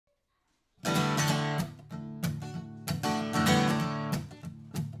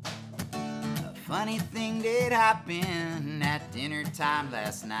Funny thing did happen at dinner time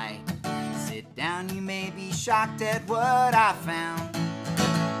last night. Sit down, you may be shocked at what I found.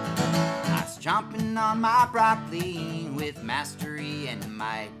 I was chomping on my broccoli with mastery and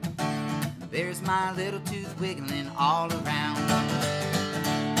might. There's my little tooth wiggling all around.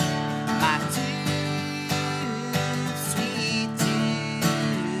 My tooth, sweet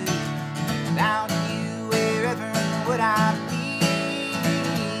tooth, without you, wherever would I be?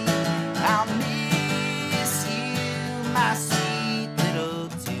 I'll miss you, my sweet little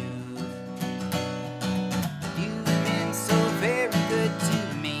tooth. You've been so very good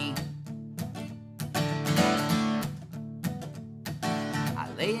to me. I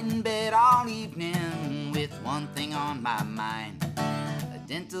lay in bed all evening with one thing on my mind: a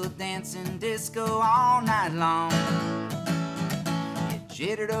dental dancing disco all night long. It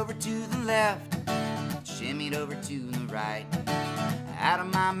jittered over to the left, shimmied over to the right, out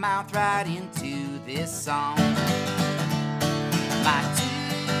of my mouth right into this song. My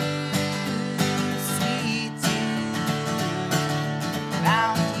tooth, sweet tooth,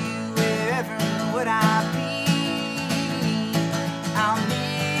 without you, wherever would I be? I'll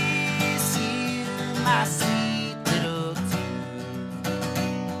miss you, my sweet little tooth.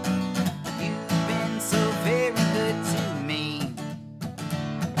 You've been so very good to me.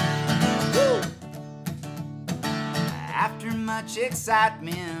 Woo! After much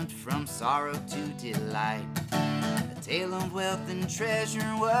excitement, from sorrow to delight, a tale of wealth and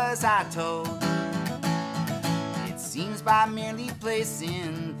treasure was I told. It seems by merely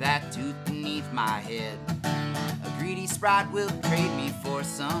placing that tooth beneath my head, a greedy sprite will trade me for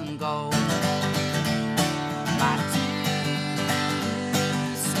some gold. My tooth,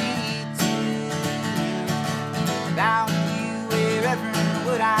 sweet tooth, without you, wherever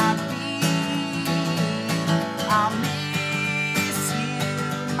would I be? I'll miss you,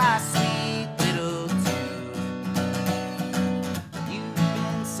 my sweet little tooth. You've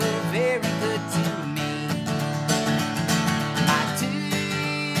been so very good to me. My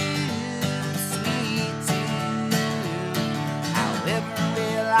tooth, sweet tooth, however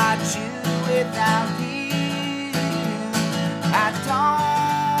will I chew without you? I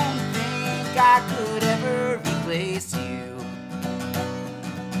don't think I could ever replace you,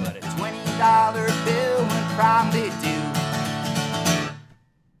 but a $20 bill would probably